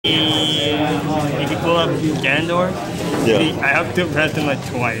If you pull up Gandor, I have to press him like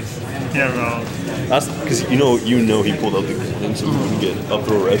twice in a row. That's because you know he pulled up the gun so he can get up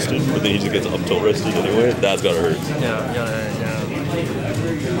throw rested, but then he just gets up tilt rested anyway. That's gotta hurt. Yeah, gotta hurt.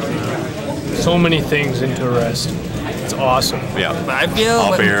 Yeah. So many things into rest. It's awesome. Yeah. But I feel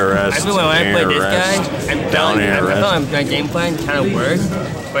up air rest. I feel when I play this guy, I thought my game plan kind of worked,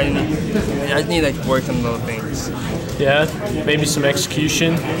 but I just need like work on little things. Yeah, maybe some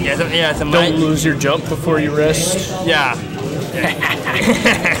execution. Yeah, some Don't lose your jump before you rest. Yeah.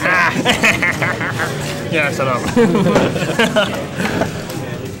 Yeah, shut up.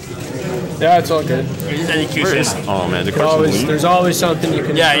 Yeah, it's all good. It's execution. Oh man, there's always something you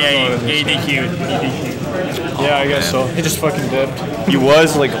can. Yeah. He DQ'd. Yeah, I guess so. He just fucking dipped. He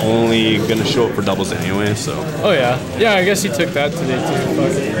was like only gonna show up for doubles anyway, so. Oh yeah, yeah. I guess he took that today too.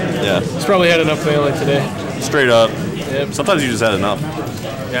 Fuck it. Yeah. He's probably had enough melee today. Straight up. Yep. Sometimes you just had enough.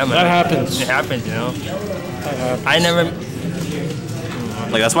 Yeah, man. That happens. It happens, you know. That happens. I never.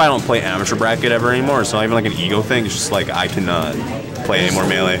 Like that's why I don't play amateur bracket ever anymore. It's not even like an ego thing. It's just like I cannot play any more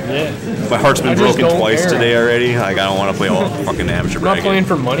melee. Yeah. My heart's been broken twice today already. Like I don't want to play all fucking amateur bracket. I'm not playing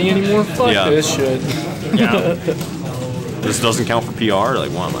for money anymore. Fuck this shit. Yeah. This doesn't count for PR.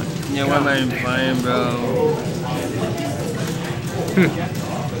 Like what am I? Yeah, what am I playing, bro?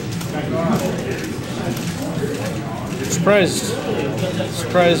 Surprised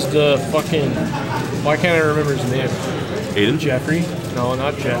fucking, why can't I remember his name? Aiden? Jeffrey? No,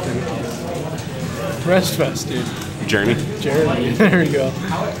 not Jeffrey. Restfest, dude. Jeremy? Jeremy, there we go.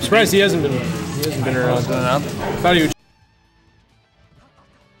 Surprised he hasn't been around. Thought he would.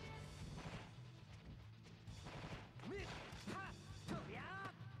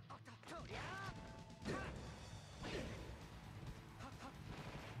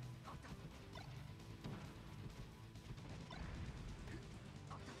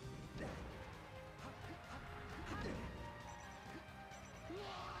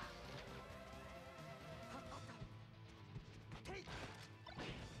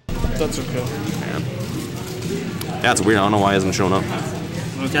 That's okay. Man. Yeah, it's weird. I don't know why he hasn't shown up.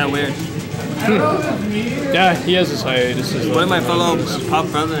 It's kind of weird. Yeah, he has his hiatus. What am I fellow pop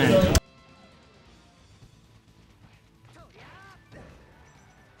president?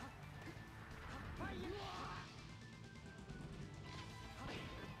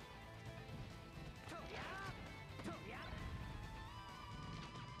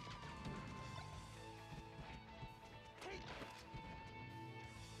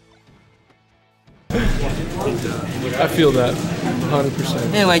 I feel that,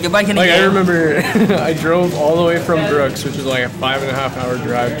 100%. Anyway, get back in the game. I remember I drove all the way from Brooks, which is like a 5.5-hour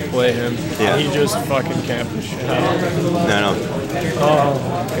drive to play him. Yeah. And he just fucking camped the shit out. No. Oh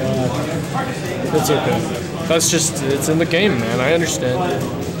my god. It's okay. That's just, it's in the game, man. I understand.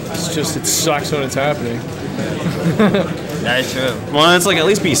 It's just, it sucks when it's happening. That is true. Well, it's like at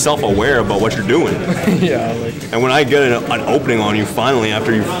least be self-aware about what you're doing. Yeah. Like. And when I get an opening on you finally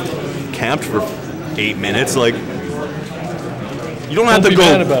after you've camped for 8 minutes, like you don't have to go.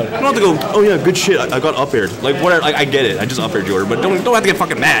 You don't have to go. Oh yeah, good shit. I got up aired. Like whatever. I get it. I just up aired you, but don't have to get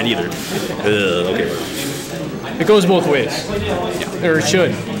fucking mad either. Okay. It goes both ways. Yeah. Or it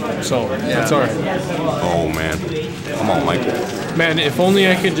should. So that's all right. Oh man. Come on, Michael. Man, if only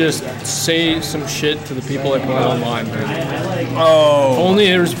I could just say some shit to the people I play online, man. Oh. If only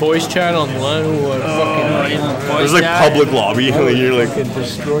there was voice chat online. There's like public lobby. Like, you're like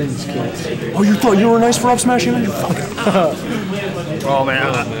destroy these kids. Oh, you thought you were nice for up smashing? You Oh man.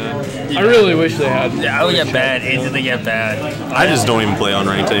 I really wish they had. Yeah, I would get bad. Instantly get bad. I just don't even play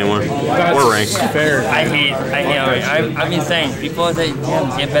unranked anymore. Or ranked. Fair. I hate unranked. I've been saying people say,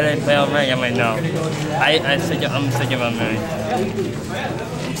 "Damn, get better and play unranked." I'm like, no. I'm sick of unranked.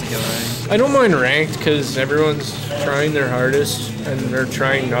 I don't mind ranked because everyone's trying their hardest and they're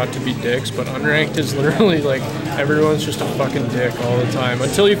trying not to be dicks, but unranked is literally like everyone's just a fucking dick all the time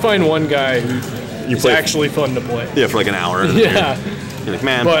until you find one guy who is actually fun to play. Yeah, for like an hour. Yeah. You're like,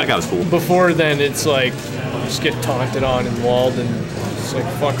 man, that guy was cool. Before then, it's like just get taunted on and walled and it's like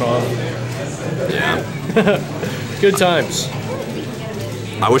fuck off. Yeah. Good times.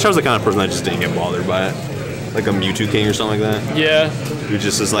 I wish I was the kind of person that just didn't get bothered by it. Like a Mewtwo King or something like that. Yeah. Who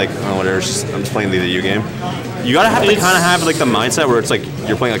just is like, oh, whatever, I'm just playing the video game. You gotta have to kind of have like the mindset where it's like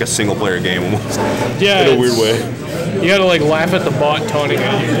you're playing like a single player game almost. Yeah. In a weird way. You gotta like laugh at the bot taunting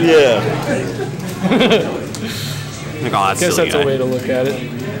at you. Yeah. Like, oh, that's I guess that's a way to look at it.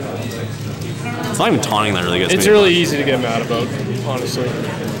 It's not even taunting that really gets me. It's really easy to get mad about, honestly.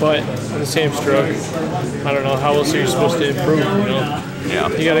 But on the same stroke, I don't know, how else are you supposed to improve, you know? Yeah.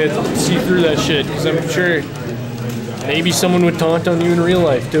 You gotta see through that shit, because I'm sure maybe someone would taunt on you in real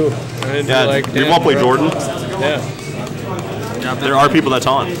life too. And Yeah, like, you want to play Jordan? Yeah. There are people that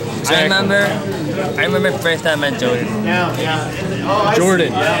taunt. I remember first time I met Jordan.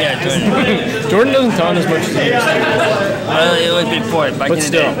 Jordan. Yeah, Jordan. Jordan doesn't taunt as much as he used to. Well, it was before, back But in the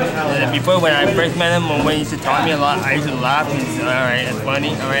still. day. Before, when I first met him, when he used to taunt me a lot, I used to laugh and say, alright, it's funny.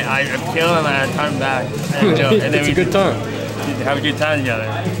 Alright, I kill him and I taunt him back. And joke. And then It's a good taunt. have a good time together.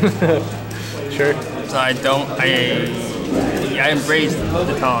 Sure. So I embrace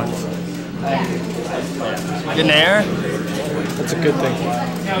the taunts. In there? That's a good thing.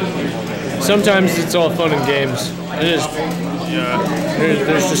 Sometimes it's all fun and games. It is. Yeah.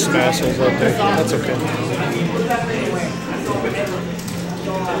 There's just some assholes out there. That's okay.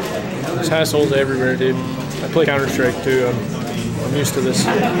 There's assholes everywhere, dude. I play Counter-Strike too. I'm used to this.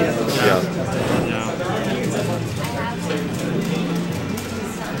 Yeah.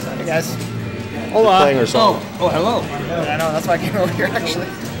 Hey guys. Hola. Playing our song. Oh, hello. Yeah, I know, that's why I came over here actually.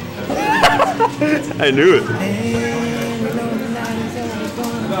 I knew it.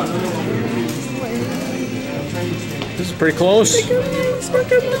 This is pretty close.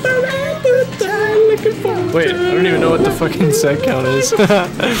 Wait, I don't even know what the fucking set count is.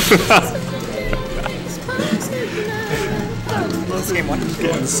 This is game 1.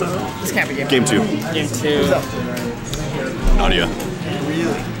 This can't be game 2. Game 2. Game 2. NadiA.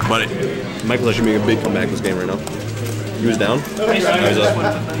 Buddy. Michael's actually making a big comeback in this game right now. He was down. Now he's up.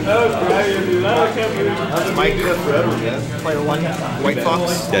 Mike, player 1, White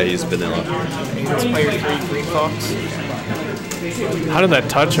Fox. Yeah, he's been there a lot. It's player 3, Green Fox. How did that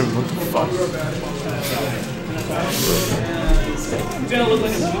touch him? What the fuck?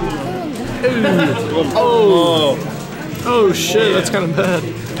 Oh shit, that's kind of bad.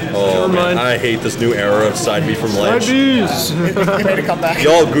 Oh, Never man. mind. I hate this new era of side B from ledge. Bees. They made a comeback.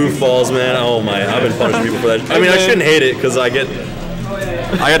 Y'all goofballs, man. Oh my, I've been punishing people for that. I mean, I shouldn't hate it because I get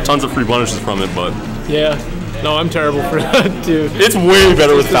tons of free punishes from it, but Yeah. No, I'm terrible for that too. it's way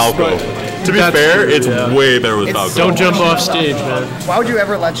better with Falco. To be That's fair, true, it's yeah. way better with It's Falco. Don't jump off stage, man. Why would you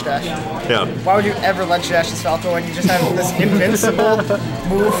ever ledge dash? Yeah. Why would you ever ledge dash as Falco when you just have this invincible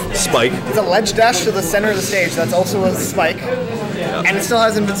move? Spike. It's a ledge dash to the center of the stage. That's also a spike. And it still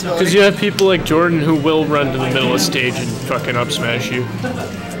has invincibility. Because you have people like Jordan who will run to the middle of stage and fucking up smash you.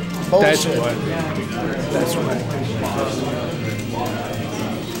 That's Bullshit. why. That's why.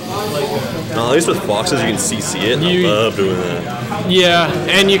 No, at least with Foxes, you can CC it. And I love doing that. Yeah,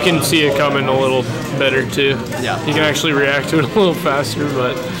 and you can see it coming a little better too. Yeah. You can actually react to it a little faster,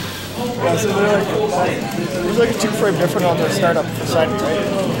 but Yeah, so there's like a 2-frame difference on the startup for side,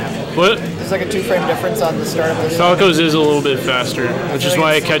 right? what? There's like a 2-frame difference on the startup of the Falco's is a little bit faster, which is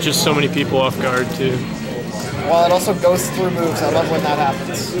why it catches so many people off guard too. Well, it also goes through moves. I love when that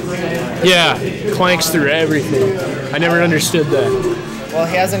happens. Yeah, clanks through everything. I never understood that. Well,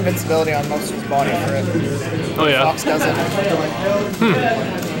 he has invincibility on most of his body for it. Oh yeah. Fox doesn't.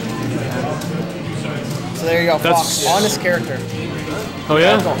 So there you go, That's- Fox. Honest character. Oh Go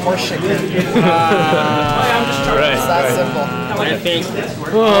yeah. horseshit kid. It's Right. that simple. I think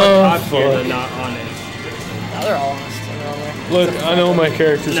Oh top tier fuck. but not honest. Now they're all honest in their own way. Look, I know my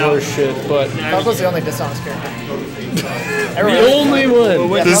character's No. horse shit, but Falco's the only dishonest character. the only one.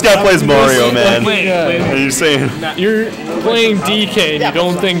 Yeah, This Falco- guy plays Mario, man. Wait, Yeah. wait, Are you saying? You're playing DK and you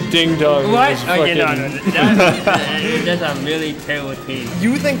don't think Ding Dong what? is Okay, no, fucking... that's a really terrible team.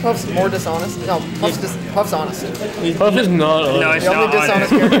 You think Puff's more dishonest? No, Puff's honest. Puff is not on. No, it's The only not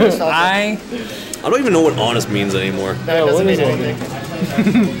dishonest honest. character is Falco. I I don't even know what honest means anymore. That Yeah, doesn't what is mean it? anything.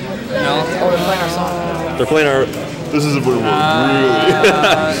 no. Oh, they're playing our song. They're playing our. This is a really.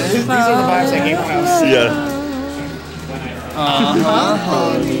 These are the vibes I gave when I was sick. Yeah.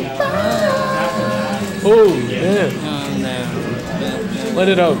 Oh, man. Let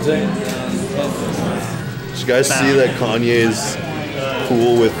it out, Zay. Did you guys see that Kanye's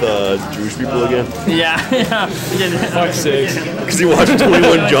cool with Jewish people again? Yeah. Fuck's sake. Because he watched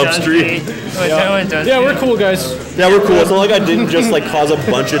 21 Jump Street. Yeah, we're cool, guys. Yeah, we're cool. It's not like I didn't just like cause a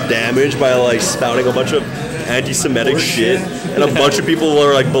bunch of damage by like spouting a bunch of anti-Semitic shit, and a bunch of people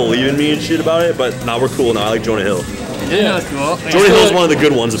are like believing me and shit about it. But now we're cool. Now I like Jonah Hill. Yeah, that's cool. Jonah Hill's one of the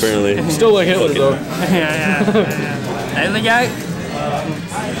good ones apparently. Still like Hitler, though. Yeah. And the guy.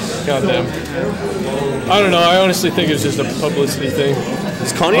 Goddamn. I don't know. I honestly think it's just a publicity thing.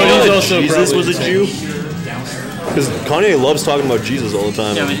 Is Kanye But he's know that also Jesus probably was a Jew? Because Kanye loves talking about Jesus all the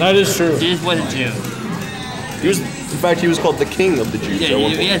time. Yeah, but That is true. Jesus was a Jew. He was In fact, he was called the king of the Jews. Yeah, at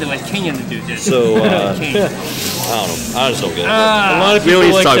one point. yeah, the king of the dude. So, King. I don't know. I just don't get it. A lot of We people don't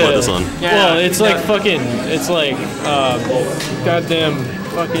need to like talk about this on. Yeah, Well, it's like fucking. It's like goddamn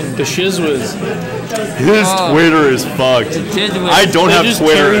fucking the Shizwas. His Twitter is fucked. I don't They have just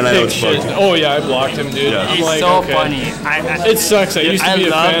Twitter, cherry and I know pick it's shit. fucked. Oh yeah, I blocked him, dude. Yeah. I'm He's like, so okay. funny. It sucks. I used to be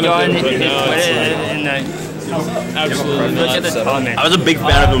a fan of him, but his now it's Twitter like, and absolutely look at not. the comment. I was a big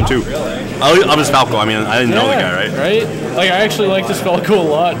fan of him too. I was Falco. I mean, I didn't know the guy, right? Right? Like I actually like this Falco a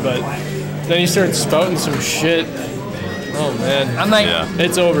lot, but then he started spouting some shit. Oh man. I'm like, Yeah.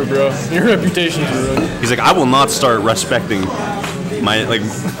 It's over, bro. Your reputation's ruined. He's like, I will not start respecting my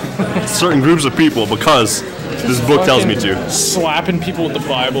certain groups of people because this book tells me to. Slapping people with the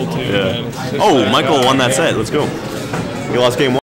Bible too, man. It's just Oh, like, Michael won that set. Let's go. He lost game 1.